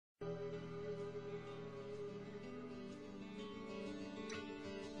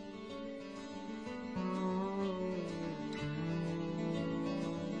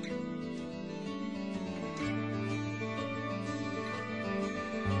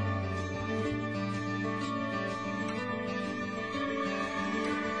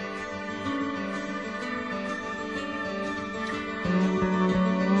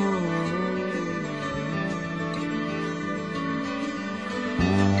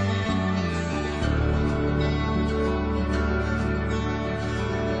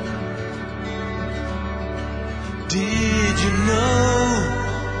Did you know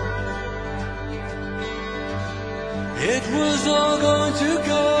it was all going to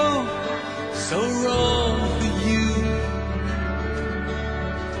go so wrong for you?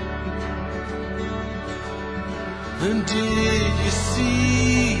 And did you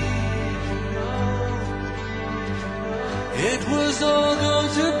see it was all going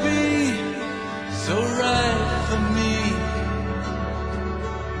to be so right for me?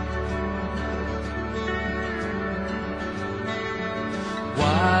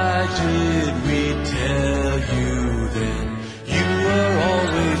 Why did we tell you then you were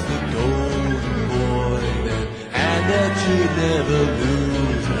always the golden boy then, and that you'd never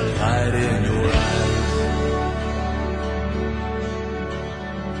lose the light in your eyes?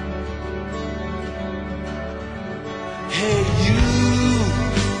 Hey you,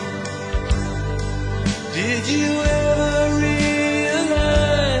 did you ever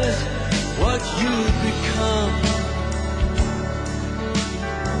realize what you'd become?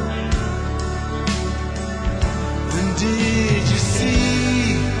 Did you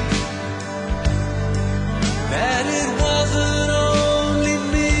see that it wasn't only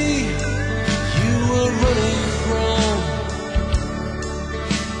me you were running from?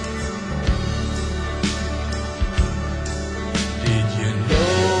 Did you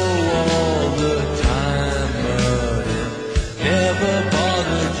know all the time but it never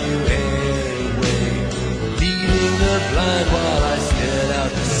bothered you anyway, leading the blind while I stared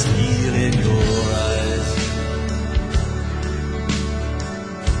out the steel in your eyes?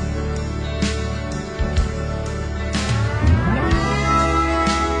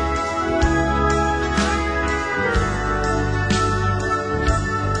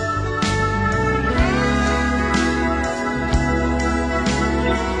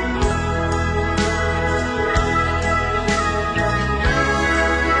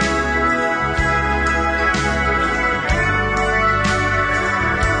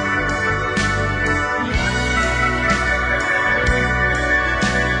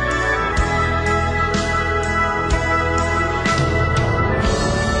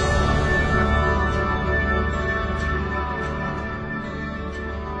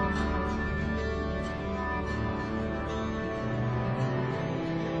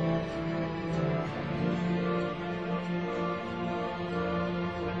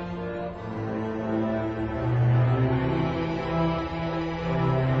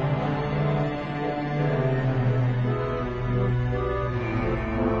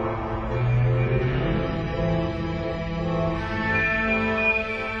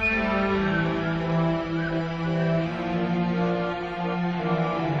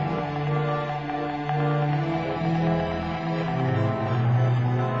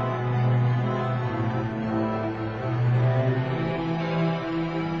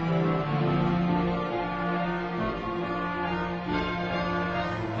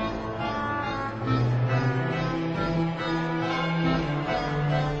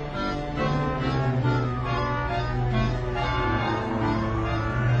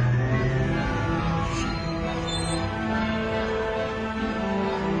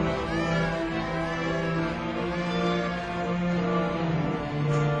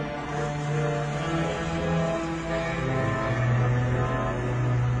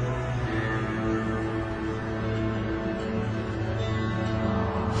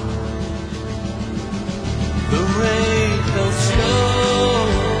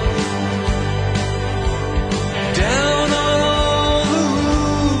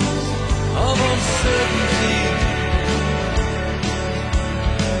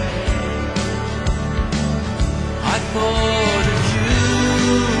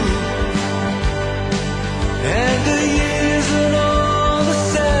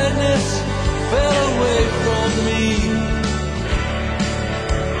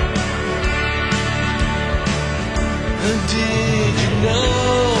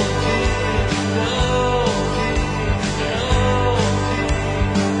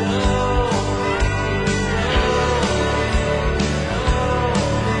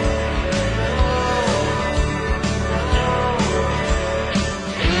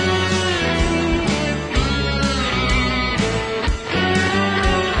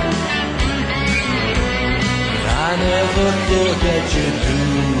 Forget you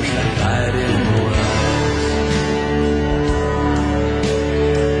lose